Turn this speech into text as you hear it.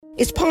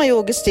It's Pi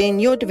Augustine,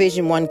 your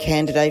Division 1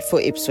 candidate for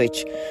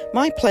Ipswich.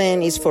 My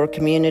plan is for a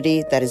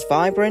community that is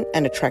vibrant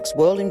and attracts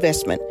world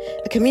investment,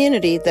 a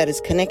community that is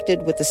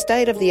connected with the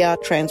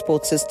state-of-the-art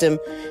transport system,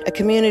 a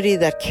community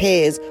that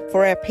cares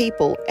for our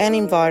people and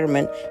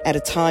environment at a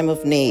time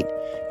of need.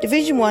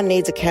 Division 1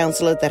 needs a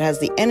councillor that has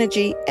the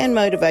energy and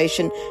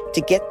motivation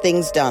to get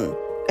things done,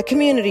 a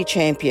community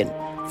champion.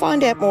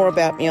 Find out more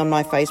about me on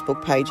my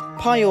Facebook page,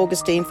 Pi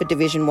Augustine for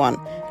Division 1.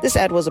 This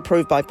ad was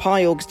approved by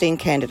Pi Augustine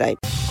candidate.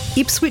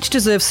 Ipswich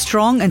deserves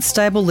strong and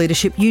stable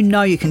leadership you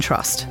know you can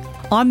trust.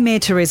 I'm Mayor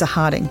Teresa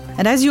Harding,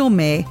 and as your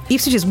Mayor,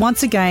 Ipswich is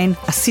once again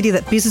a city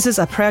that businesses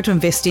are proud to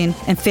invest in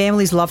and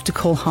families love to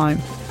call home.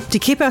 To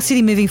keep our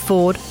city moving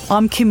forward,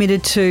 I'm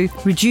committed to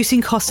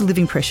reducing cost of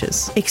living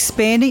pressures,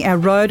 expanding our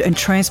road and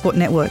transport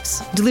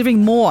networks,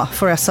 delivering more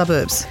for our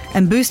suburbs,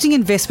 and boosting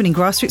investment in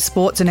grassroots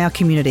sports in our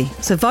community.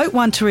 So vote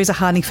 1 Teresa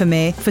Harding for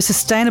Mayor for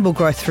sustainable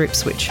growth for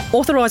Ipswich.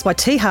 Authorised by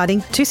T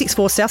Harding,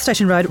 264 South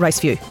Station Road,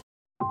 Raceview.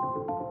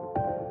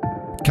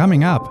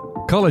 Coming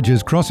up,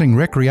 Colleges Crossing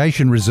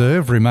Recreation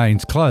Reserve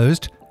remains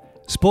closed.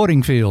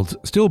 Sporting fields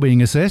still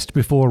being assessed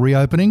before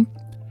reopening.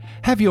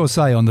 Have your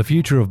say on the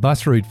future of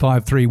bus route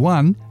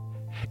 531.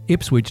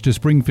 Ipswich to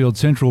Springfield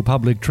Central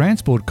Public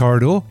Transport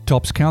Corridor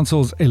tops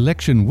Council's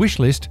election wish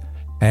list.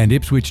 And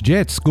Ipswich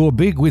Jets score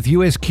big with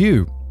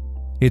USQ.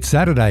 It's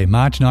Saturday,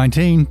 March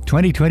 19,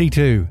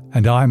 2022,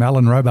 and I'm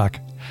Alan Roebuck.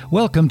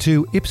 Welcome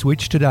to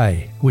Ipswich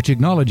Today, which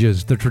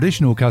acknowledges the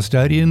traditional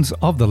custodians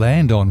of the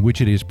land on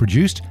which it is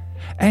produced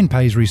and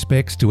pays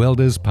respects to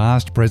elders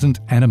past, present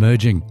and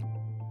emerging.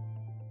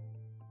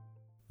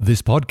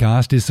 This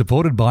podcast is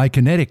supported by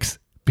Kinetics,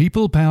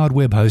 people-powered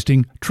web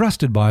hosting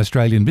trusted by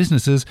Australian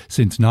businesses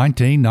since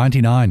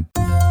 1999.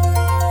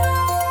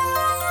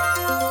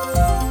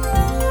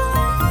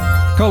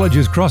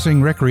 Colleges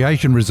Crossing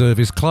Recreation Reserve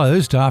is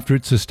closed after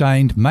it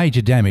sustained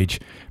major damage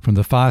from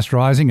the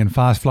fast-rising and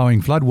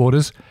fast-flowing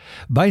floodwaters.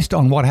 Based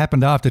on what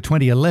happened after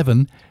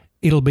 2011,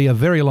 it'll be a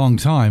very long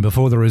time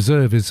before the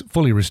reserve is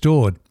fully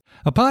restored.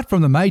 Apart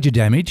from the major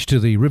damage to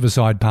the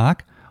Riverside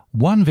Park,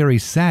 one very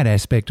sad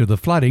aspect of the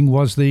flooding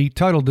was the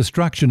total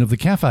destruction of the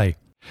cafe.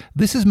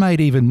 This is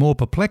made even more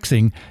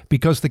perplexing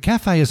because the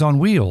cafe is on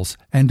wheels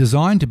and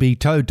designed to be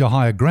towed to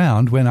higher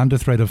ground when under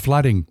threat of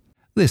flooding.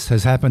 This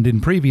has happened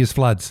in previous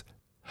floods.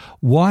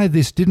 Why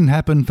this didn't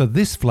happen for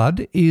this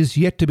flood is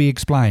yet to be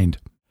explained.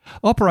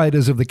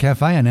 Operators of the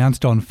cafe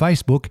announced on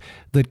Facebook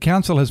that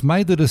Council has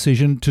made the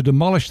decision to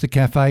demolish the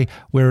cafe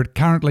where it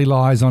currently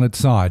lies on its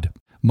side.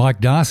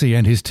 Mike Darcy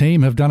and his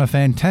team have done a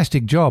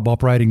fantastic job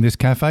operating this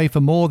cafe for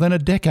more than a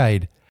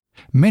decade.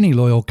 Many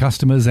loyal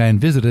customers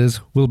and visitors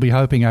will be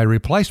hoping a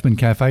replacement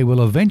cafe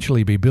will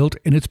eventually be built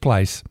in its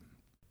place.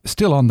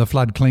 Still on the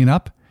flood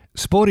cleanup,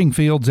 sporting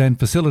fields and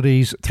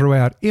facilities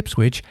throughout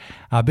Ipswich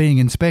are being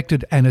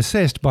inspected and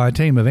assessed by a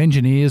team of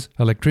engineers,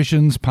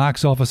 electricians,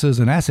 parks officers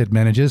and asset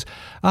managers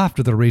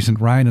after the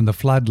recent rain and the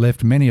flood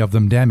left many of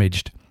them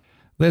damaged.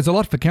 There's a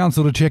lot for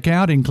Council to check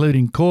out,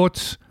 including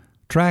courts,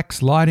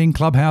 tracks, lighting,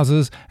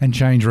 clubhouses and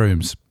change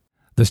rooms.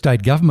 The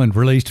state government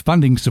released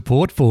funding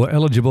support for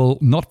eligible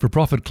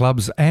not-for-profit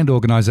clubs and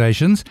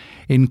organisations,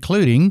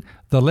 including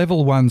the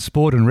Level 1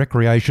 Sport and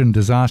Recreation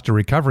Disaster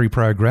Recovery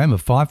Program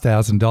of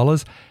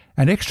 $5,000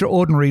 and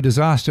Extraordinary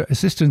Disaster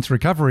Assistance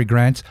Recovery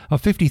Grants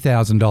of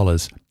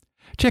 $50,000.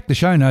 Check the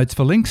show notes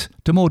for links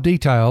to more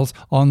details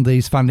on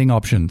these funding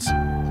options.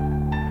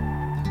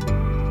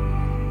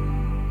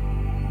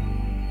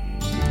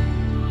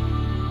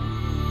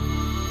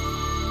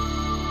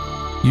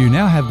 You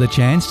now have the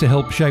chance to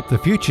help shape the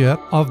future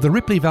of the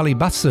Ripley Valley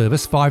Bus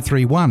Service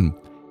 531.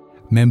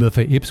 Member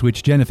for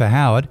Ipswich Jennifer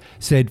Howard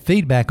said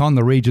feedback on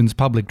the region's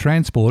public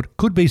transport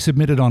could be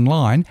submitted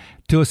online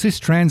to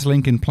assist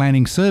TransLink in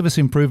planning service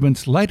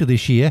improvements later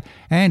this year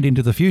and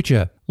into the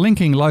future.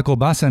 Linking local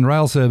bus and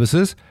rail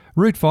services,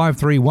 Route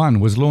 531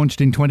 was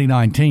launched in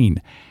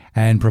 2019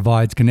 and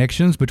provides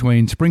connections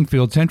between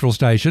Springfield Central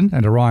Station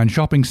and Orion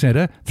Shopping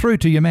Centre through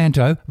to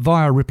Yamanto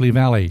via Ripley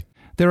Valley.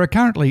 There are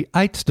currently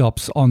 8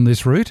 stops on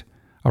this route: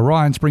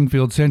 Orion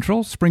Springfield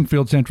Central,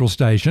 Springfield Central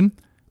Station,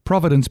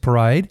 Providence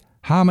Parade,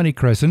 Harmony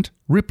Crescent,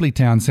 Ripley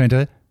Town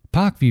Centre,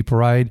 Parkview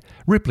Parade,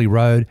 Ripley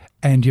Road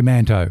and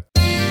Yamanto.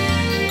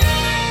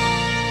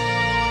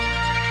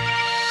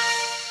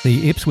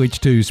 The Ipswich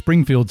to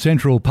Springfield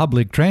Central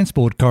Public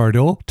Transport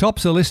Corridor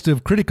tops a list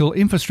of critical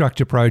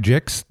infrastructure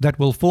projects that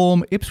will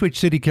form Ipswich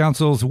City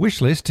Council's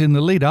wish list in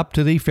the lead up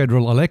to the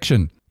federal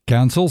election.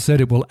 Council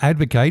said it will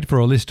advocate for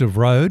a list of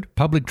road,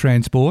 public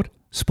transport,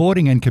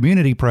 sporting and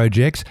community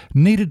projects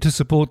needed to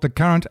support the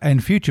current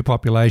and future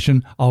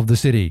population of the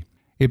city.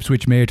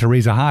 Ipswich Mayor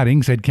Teresa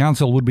Harding said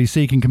Council would be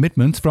seeking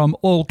commitments from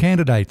all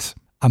candidates.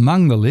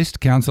 Among the list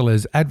Council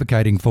is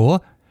advocating for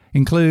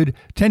include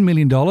 $10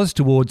 million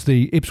towards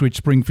the Ipswich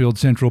Springfield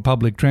Central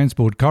Public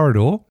Transport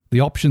Corridor, the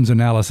options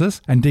analysis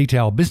and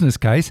detailed business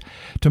case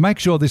to make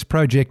sure this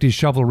project is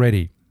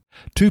shovel-ready.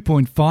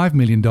 $2.5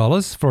 million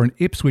for an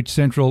Ipswich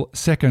Central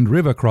Second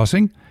River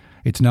Crossing,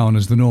 it's known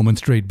as the Norman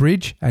Street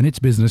Bridge, and its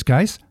business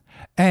case,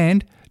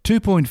 and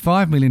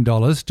 $2.5 million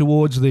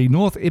towards the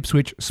North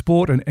Ipswich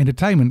Sport and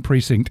Entertainment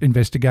Precinct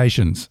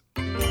investigations.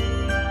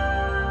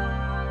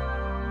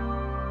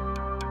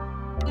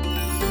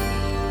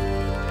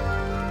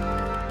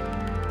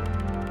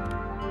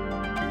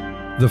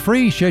 The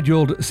free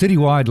scheduled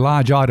citywide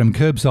large item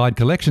curbside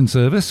collection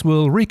service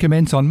will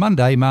recommence on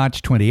Monday,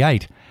 March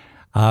 28,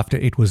 after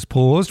it was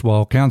paused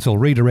while Council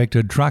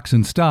redirected trucks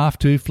and staff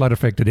to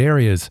flood-affected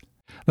areas.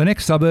 The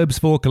next suburbs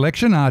for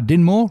collection are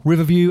Dinmore,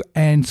 Riverview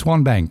and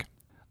Swanbank.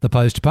 The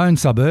postponed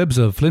suburbs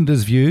of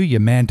Flinders View,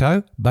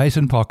 Yamanto,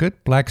 Basin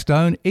Pocket,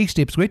 Blackstone, East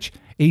Ipswich,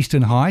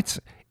 Eastern Heights,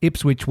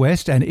 Ipswich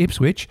West and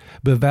Ipswich,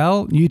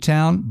 Beval,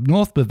 Newtown,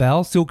 North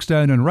Beval,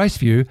 Silkstone and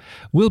Raceview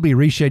will be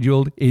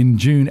rescheduled in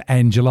June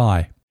and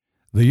July.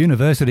 The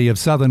University of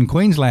Southern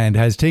Queensland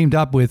has teamed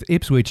up with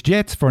Ipswich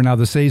Jets for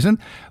another season,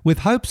 with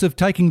hopes of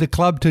taking the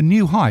club to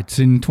new heights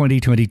in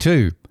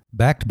 2022.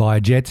 Backed by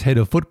Jets head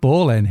of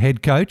football and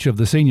head coach of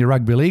the senior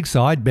rugby league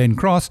side, Ben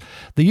Cross,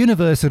 the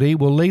university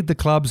will lead the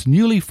club's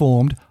newly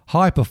formed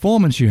high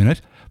performance unit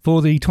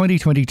for the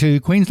 2022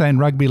 Queensland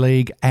Rugby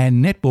League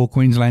and Netball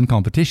Queensland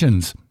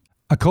competitions.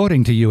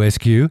 According to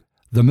USQ,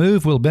 the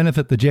move will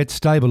benefit the Jets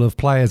stable of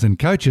players and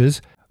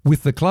coaches,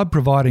 with the club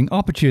providing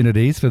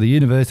opportunities for the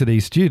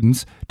university's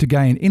students to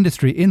gain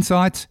industry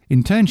insights,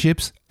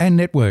 internships and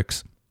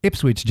networks.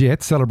 Ipswich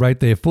Jets celebrate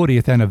their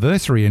 40th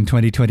anniversary in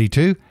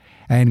 2022,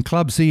 and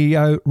club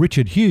CEO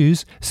Richard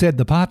Hughes said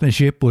the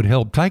partnership would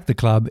help take the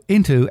club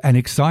into an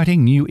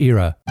exciting new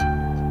era.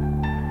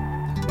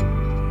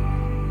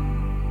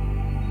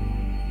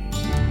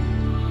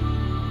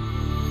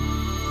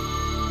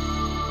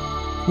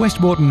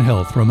 Westmoreton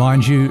Health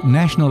reminds you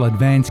National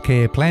Advanced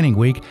Care Planning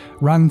Week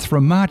runs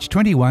from March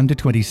 21 to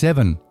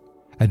 27.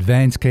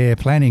 Advanced Care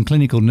Planning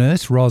clinical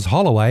nurse Ros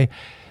Holloway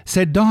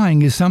said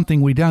dying is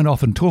something we don't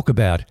often talk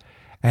about,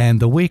 and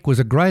the week was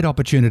a great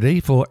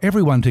opportunity for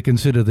everyone to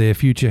consider their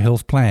future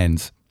health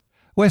plans.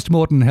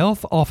 Westmoreton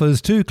Health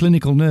offers 2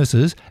 clinical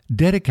nurses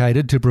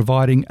dedicated to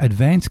providing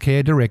advanced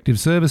care directive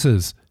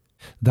services.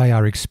 They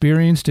are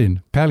experienced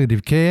in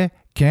palliative care,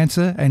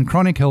 cancer and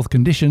chronic health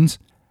conditions,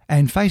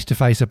 and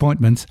face-to-face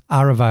appointments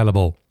are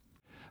available.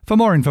 For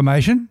more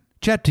information,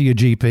 chat to your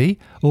GP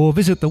or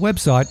visit the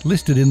website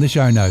listed in the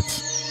show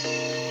notes.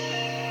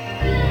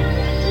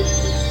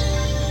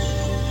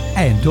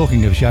 And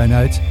talking of show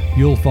notes,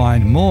 you'll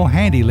find more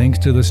handy links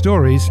to the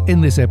stories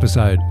in this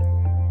episode.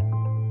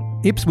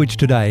 Ipswich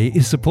Today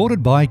is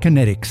supported by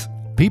Kinetics,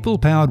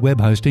 people-powered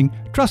web hosting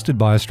trusted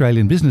by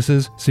Australian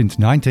businesses since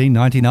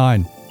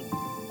 1999.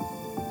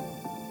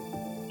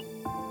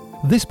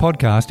 This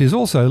podcast is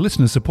also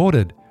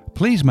listener-supported.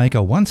 Please make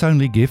a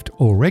once-only gift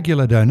or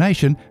regular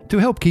donation to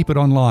help keep it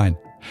online.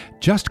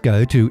 Just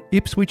go to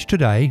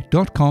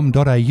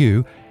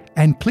ipswichtoday.com.au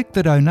and click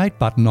the donate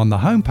button on the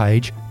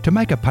homepage to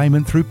make a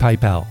payment through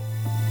PayPal.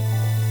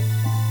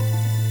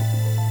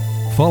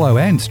 Follow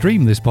and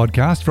stream this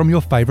podcast from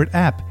your favourite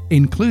app,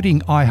 including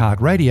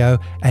iHeartRadio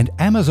and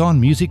Amazon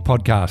Music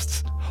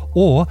Podcasts,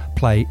 or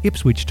play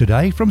Ipswich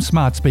Today from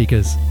smart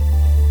speakers.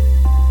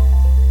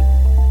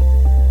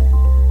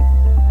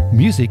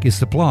 Music is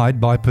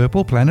supplied by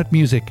Purple Planet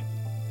Music.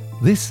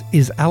 This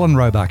is Alan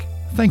Roebuck.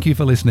 Thank you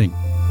for listening.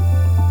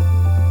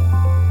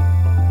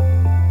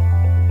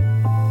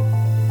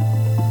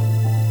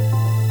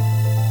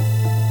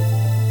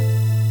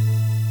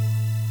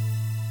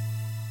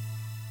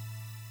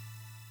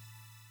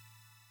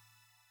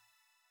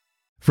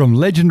 From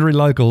legendary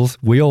locals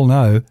we all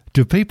know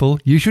to people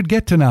you should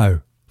get to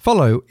know.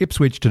 Follow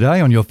Ipswich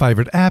Today on your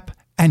favourite app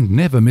and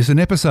never miss an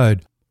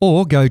episode.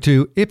 Or go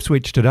to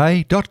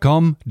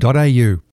ipswichtoday.com.au.